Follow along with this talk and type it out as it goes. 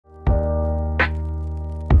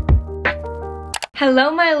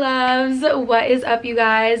Hello my loves, what is up you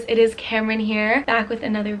guys? It is Cameron here, back with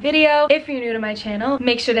another video. If you're new to my channel,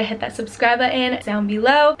 make sure to hit that subscribe button down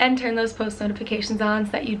below and turn those post notifications on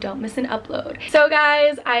so that you don't miss an upload. So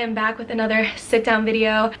guys, I am back with another sit down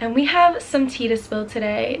video and we have some tea to spill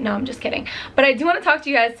today. No, I'm just kidding. But I do want to talk to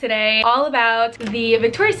you guys today all about the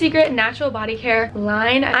Victoria's Secret natural body care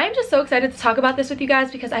line. I'm just so excited to talk about this with you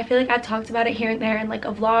guys because I feel like I've talked about it here and there in like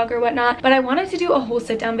a vlog or whatnot, but I wanted to do a whole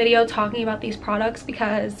sit down video talking about these products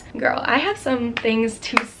because girl, I have some things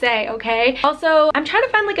to say, okay? Also, I'm trying to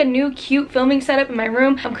find like a new cute filming setup in my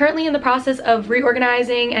room. I'm currently in the process of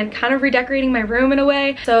reorganizing and kind of redecorating my room in a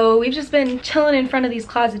way. So we've just been chilling in front of these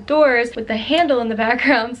closet doors with the handle in the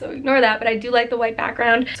background, so ignore that, but I do like the white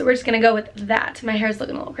background. So we're just gonna go with that. My hair's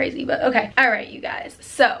looking a little crazy, but okay. All right, you guys.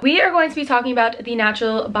 So we are going to be talking about the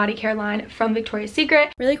natural body care line from Victoria's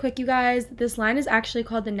Secret. Really quick, you guys, this line is actually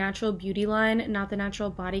called the Natural Beauty line, not the Natural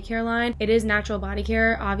Body Care line. It is natural body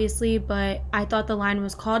care obviously, but I thought the line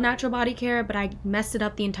was called natural body care, but I messed it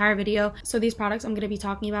up the entire video. So these products I'm going to be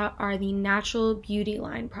talking about are the natural beauty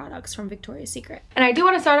line products from Victoria's Secret. And I do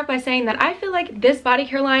want to start off by saying that I feel like this body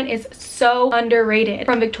care line is so underrated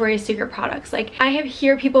from Victoria's Secret products. Like, I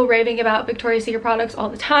hear people raving about Victoria's Secret products all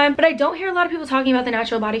the time, but I don't hear a lot of people talking about the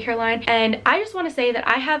natural body care line. And I just want to say that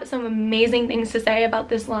I have some amazing things to say about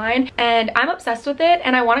this line and I'm obsessed with it,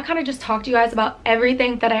 and I want to kind of just talk to you guys about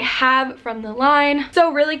everything that I have from the line.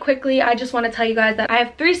 So really quickly, I just want to tell you guys that I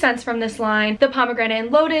have 3 scents from this line: the pomegranate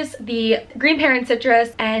and lotus, the green pear and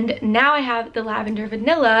citrus, and now I have the lavender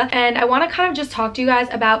vanilla. And I want to kind of just talk to you guys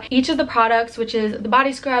about each of the products, which is the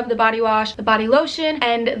body scrub, the body wash, the body lotion,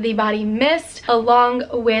 and the body mist, along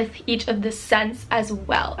with each of the scents as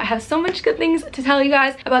well. I have so much good things to tell you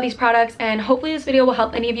guys about these products, and hopefully this video will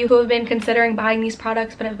help any of you who have been considering buying these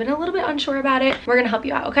products but have been a little bit unsure about it. We're gonna help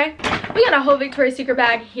you out, okay? We got a whole Victoria's Secret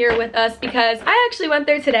bag here with us because I actually went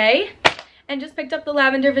there today and just picked up the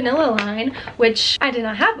lavender vanilla line, which I did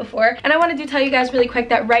not have before. And I wanted to tell you guys really quick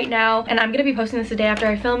that right now, and I'm gonna be posting this the day after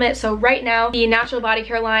I film it, so right now the natural body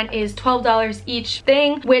care line is $12 each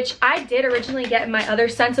thing, which I did originally get my other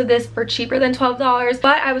scents of this for cheaper than $12,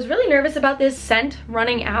 but I was really nervous about this scent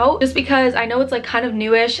running out just because I know it's like kind of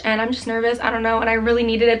newish and I'm just nervous, I don't know, and I really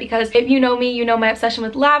needed it because if you know me, you know my obsession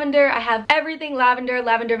with lavender. I have everything lavender,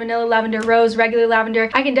 lavender vanilla, lavender rose, regular lavender.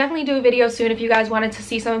 I can definitely do a video soon if you guys wanted to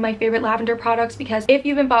see some of my favorite lavender products, because if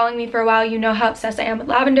you've been following me for a while, you know how obsessed I am with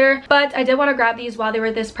lavender. But I did want to grab these while they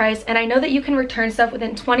were this price, and I know that you can return stuff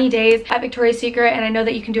within 20 days at Victoria's Secret, and I know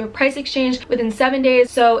that you can do a price exchange within 7 days.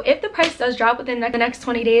 So if the price does drop within the next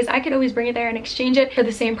 20 days, I could always bring it there and exchange it for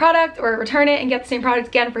the same product, or return it and get the same product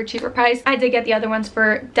again for a cheaper price. I did get the other ones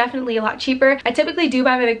for definitely a lot cheaper. I typically do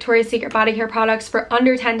buy my Victoria's Secret body care products for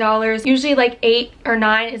under $10. Usually like 8 or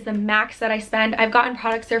 9 is the max that I spend. I've gotten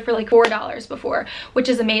products there for like $4 before, which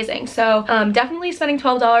is amazing. So definitely spending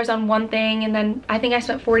 $12 on one thing, and then I think I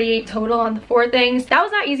spent $48 total on the 4 things. That was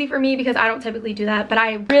not easy for me because I don't typically do that, but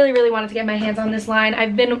I really wanted to get my hands on this line.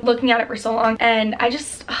 I've been looking at it for so long and I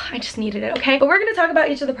just needed it, okay? But we're gonna talk about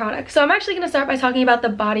each of the products. So I'm actually gonna start by talking about the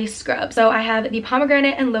body scrub. So I have the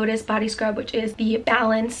pomegranate and lotus body scrub, which is the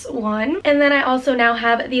balance one, and then I also now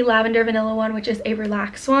have the lavender vanilla one, which is a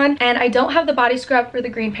relax one. And I don't have the body scrub for the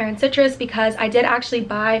green pear and citrus because I did actually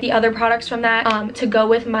buy the other products from that to go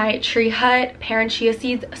with my Tree Hut pear and chia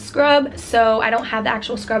seeds scrub, so I don't have the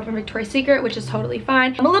actual scrub from Victoria's Secret, which is totally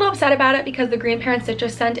fine. I'm a little upset about it because the green pear and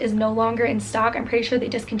citrus scent is no longer in stock. I'm pretty sure they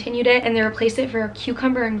discontinued it and they replaced it for a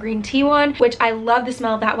cucumber and green tea one, which I love the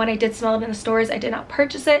smell of that one. I did smell it in the stores. I did not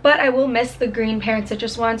purchase it, but I will miss the green pear and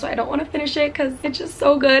citrus one, so I don't want to finish it because it's just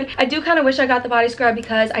so good. I do kind of wish I got the body scrub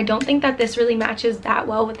because I don't think that this really matches that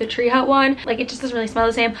well with the Tree Hut one. Like, it just doesn't really smell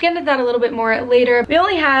the same. I'll get into that a little bit more later. We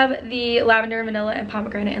only have the lavender, vanilla, and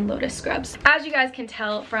pomegranate and lotus scrubs. As you guys can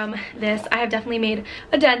tell from this, I have definitely made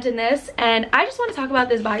a dent in this, and I just want to talk about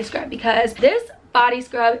this body scrub because this body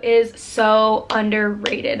scrub is so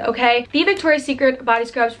underrated, okay? The Victoria's Secret body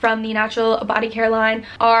scrubs from the natural body care line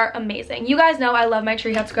are amazing. You guys know I love my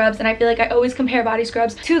Tree Hut scrubs, and I feel like I always compare body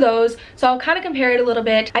scrubs to those, so I'll kind of compare it a little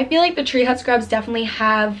bit. I feel like the Tree Hut scrubs definitely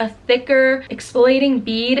have a thicker exfoliating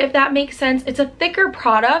bead, if that makes sense. It's a thicker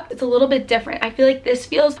product. It's a little bit different. I feel like this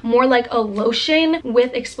feels more like a lotion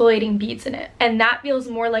with exfoliating beads in it, and that feels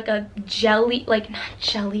more like a jelly, like not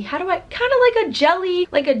jelly, how do I, kind of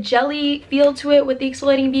like a jelly feel to it, bit with the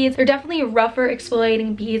exfoliating beads. They're definitely rougher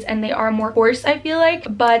exfoliating beads and they are more coarse, I feel like,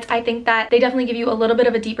 but I think that they definitely give you a little bit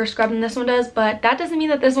of a deeper scrub than this one does, but that doesn't mean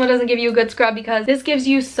that this one doesn't give you a good scrub, because this gives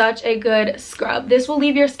you such a good scrub. This will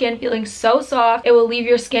leave your skin feeling so soft. It will leave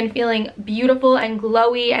your skin feeling beautiful and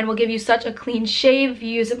glowy and will give you such a clean shave if you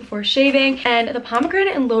use it before shaving. And the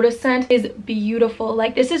pomegranate and lotus scent is beautiful.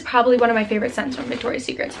 Like, this is probably one of my favorite scents from Victoria's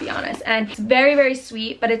Secret, to be honest. And it's very, very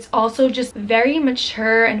sweet, but it's also just very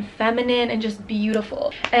mature and feminine and just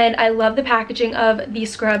beautiful. And I love the packaging of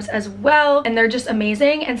these scrubs as well, and they're just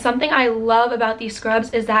amazing. And something I love about these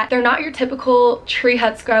scrubs is that they're not your typical tree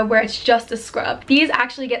hut scrub where it's just a scrub. These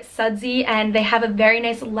actually get sudsy and they have a very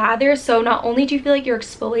nice lather, so not only do you feel like you're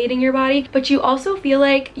exfoliating your body, but you also feel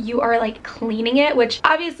like you are like cleaning it, which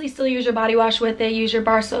obviously still use your body wash with it, use your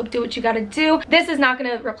bar soap, do what you gotta do. This is not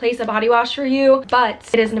gonna replace a body wash for you, but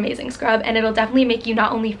it is an amazing scrub, and it'll definitely make you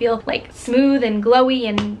not only feel like smooth and glowy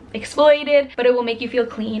and exfoliated, but it will make you feel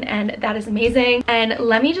clean, and that is amazing. And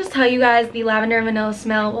let me just tell you guys, the lavender and vanilla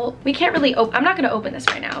smell, well, we can't really I'm not gonna open this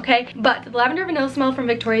right now, okay? But the lavender vanilla smell from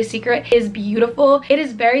Victoria's Secret is beautiful. It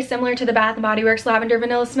is very similar to the Bath & Body Works lavender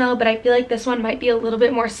vanilla smell, but I feel like this one might be a little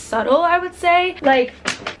bit more subtle, I would say. Like,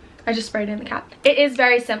 I just sprayed it in the cap. It is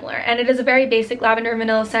very similar, and it is a very basic lavender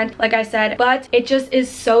vanilla scent, like I said, but it just is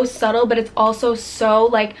so subtle, but it's also so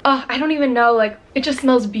like, oh, I don't even know, like, it just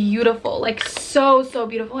smells beautiful, like so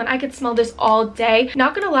beautiful, and I could smell this all day.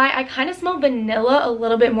 Not gonna lie, I kind of smell vanilla a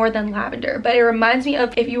little bit more than lavender, but it reminds me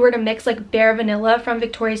of if you were to mix like bare vanilla from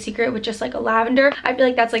Victoria's Secret with just like a lavender. I feel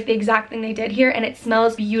like that's like the exact thing they did here, and it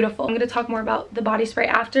smells beautiful. I'm gonna talk more about the body spray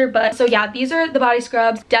after, but so yeah, these are the body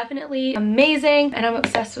scrubs. Definitely amazing, and I'm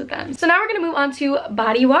obsessed with them. So now we're gonna move on to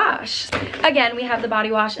body wash. Again, we have the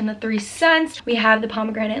body wash in the 3 scents. We have the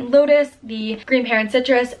pomegranate and lotus, the green pear and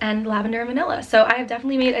citrus, and lavender and vanilla. So I have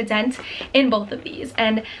definitely made a dent in both of these,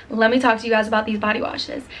 and let me talk to you guys about these body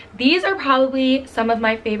washes. These are probably some of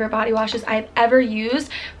my favorite body washes I've ever used.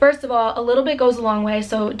 First of all, a little bit goes a long way,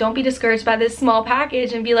 so don't be discouraged by this small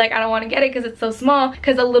package and be like, I don't want to get it because it's so small,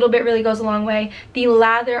 because a little bit really goes a long way. The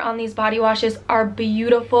lather on these body washes are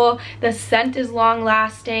beautiful. The scent is long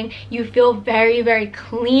lasting. You feel very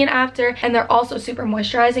clean after, and they're also super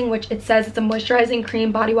moisturizing, which it says it's a moisturizing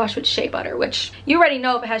cream body wash with shea butter, which you already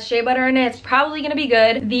know if it has shea butter in it, it's probably gonna be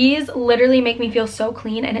good. These literally make me feel so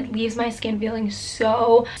clean, and it leaves my skin feeling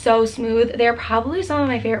so smooth. They're probably some of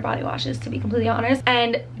my favorite body washes, to be completely honest,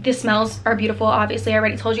 and the smells are beautiful. Obviously, I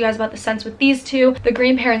already told you guys about the scents with these two. The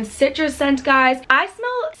green pear and citrus scent, guys, I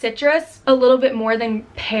smell citrus a little bit more than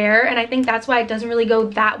pear, and I think that's why it doesn't really go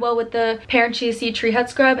that well with the pear and chia seed tree hut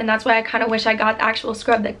scrub, and that's why I kind of wish I got the actual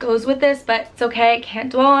scrub that goes with this, but it's okay, I can't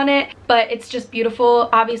dwell on it. But it's just beautiful.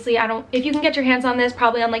 Obviously, if you can get your hands on this,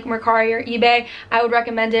 probably on like Mercari or eBay, I would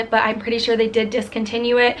recommend it, but I'm pretty sure they did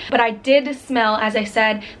discontinue it. But I did smell, as I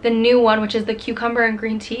said, the new one, which is the cucumber and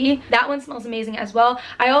green tea. That one smells amazing as well.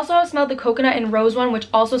 I also have smelled the coconut and rose one, which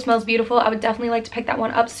also smells beautiful. I would definitely like to pick that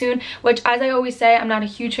one up soon, which, as I always say, I'm not a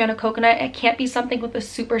huge fan of coconut. It can't be something with a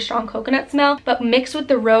super strong coconut smell, but mixed with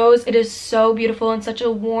the rose, it is so beautiful and such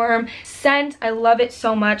a warm scent. I love it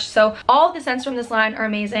so much. So all of the scents from this line are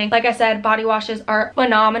amazing. Like I said, body washes are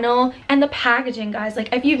phenomenal, and the packaging, guys,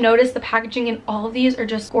 like if you've noticed, the packaging in all of these are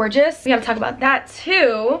just gorgeous. We gotta talk about that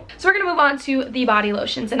too. So we're gonna move on to the body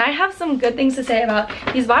lotions, and I have some good things to say about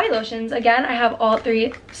these body lotions. Again, I have all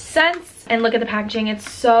 3 scents, and look at the packaging. It's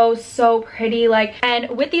so pretty. Like, and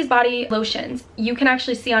with these body lotions, you can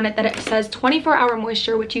actually see on it that it says 24-hour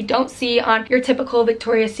moisture, which you don't see on your typical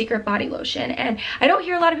Victoria's Secret body lotion. And I don't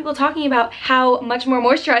hear a lot of people talking about how much more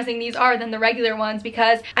moisturizing these are than the regular ones,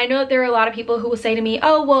 because I know that there are a lot of people who will say to me,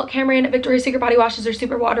 oh well, Cameron, Victoria's Secret body washes are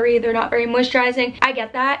super watery, they're not very moisturizing. I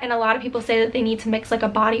get that, and a lot of people say that they need to mix like a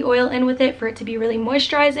body oil in with it for it to be really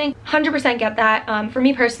moisturizing. 100% get that. For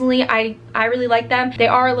me personally, I really like them. They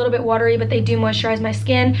are a little bit watery, but they do moisturize my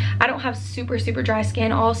skin. I don't have super dry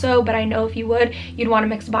skin also, but I know if you would, you'd want to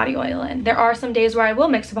mix body oil in. There are some days where I will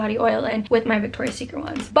mix body oil in with my Victoria's Secret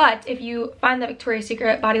ones. But if you find that Victoria's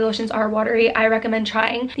Secret body lotions are watery, I recommend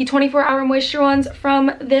trying the 24-hour moisture ones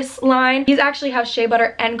from this line. These actually have shea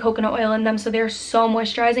butter and coconut oil in them, so they're so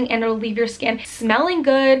moisturizing, and it'll leave your skin smelling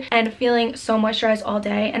good and feeling so moisturized all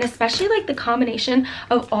day. And especially like the combination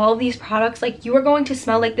of all of these products, like you are going to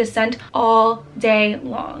smell like this scent all day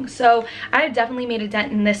long. So I have definitely made a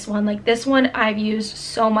dent in this one. Like this one I've used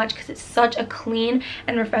so much because it's such a clean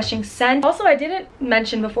and refreshing scent. Also, I didn't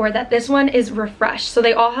mention before that this one is refresh. So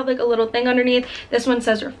they all have like a little thing underneath. This one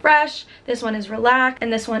says refresh, this one is relax,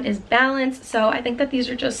 and this one is balance. So I think that these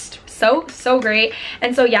are just so great.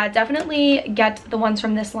 And so yeah, definitely get the ones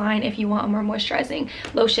from this line if you want a more moisturizing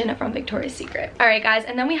lotion from Victoria's Secret. All right guys,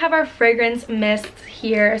 and then we have our fragrance mists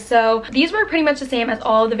here. So these were pretty much the same as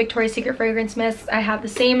all of the Victoria's Secret fragrance mists. I have the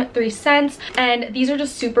same 3 scents, and these are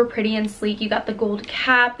just super pretty and sleek. You got the gold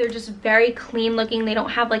cap. They're just very clean looking. They don't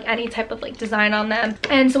have like any type of like design on them.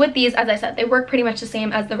 And so with these, as I said, they work pretty much the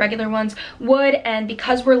same as the regular ones would. And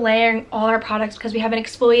because we're layering all our products, because we have an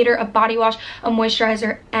exfoliator, a body wash, a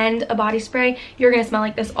moisturizer, and a body spray, you're gonna smell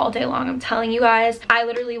like this all day long. I'm telling you guys, I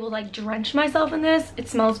literally will like drench myself in this. It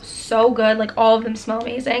smells so good. Like all of them smell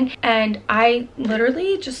amazing, and I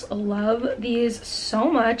literally just love these so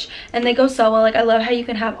much, and they go so well. Like I love how you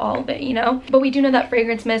can have all of it, you know. But we do know that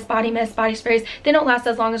fragrance mist, body sprays, they don't last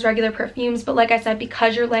as long as regular perfumes, but like I said,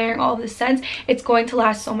 because you're layering all of the scents, it's going to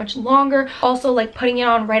last so much longer. Also, like putting it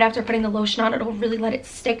on right after putting the lotion on, it'll really let it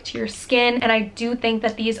stick to your skin. And I do think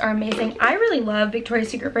that these are amazing. I really love Victoria's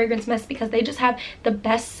Secret fragrance mist because they just have the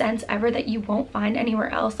best scents ever that you won't find anywhere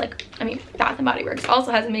else. Like, I mean, Bath and Body Works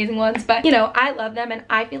also has amazing ones, but you know, I love them, and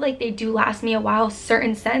I feel like they do last me a while,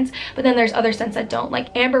 certain scents, but then there's other scents that don't.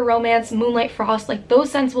 Like Amber Romance, Moonlight Frost, like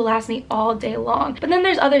those scents will last me all day long, but then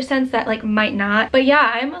there's other scents that like might not. But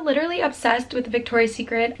yeah, I'm literally obsessed with the Victoria's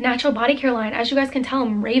Secret natural body care line. As you guys can tell,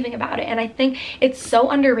 I'm raving about it, and I think it's so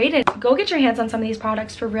underrated. Go get your hands on some of these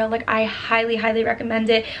products for real. Like I highly recommend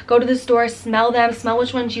it. Go to the store, smell them, smell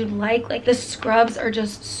which ones you like. Like the scrubs are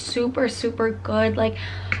just super good. Like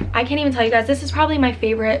I can't even tell you guys, this is probably my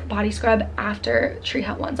favorite body scrub after Tree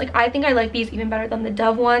Hut ones. Like I think I like these even better than the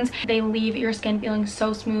Dove ones. They leave your skin feeling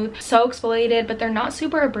so smooth, so exfoliated, but they're not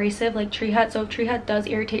super abrasive like Tree Hut. So if Tree Hut does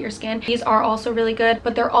irritate your skin, these are also really good,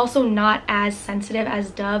 but they're also not as sensitive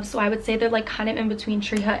as Dove. So I would say they're like kind of in between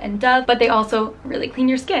Tree Hut and Dove, but they also really clean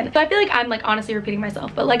your skin. So I feel like I'm like honestly repeating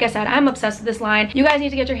myself, but like I said, I'm obsessed with this line. You guys need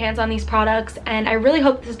to get your hands on these products, and I really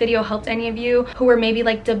hope this video helped any of you who were maybe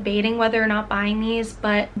like debating whether or not buying these,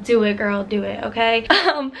 but do it, girl, do it, okay?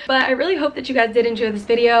 But I really hope that you guys did enjoy this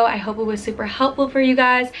video. I hope it was super helpful for you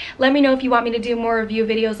guys. Let me know if you want me to do more review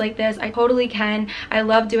videos like this. I totally can. I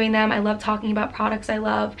love doing them. I love talking about products I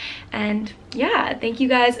love. And yeah, thank you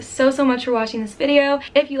guys so much for watching this video.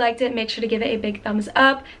 If you liked it, make sure to give it a big thumbs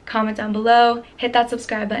up, comment down below, hit that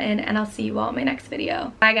subscribe button, and I'll see you all in my next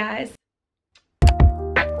video. Bye guys.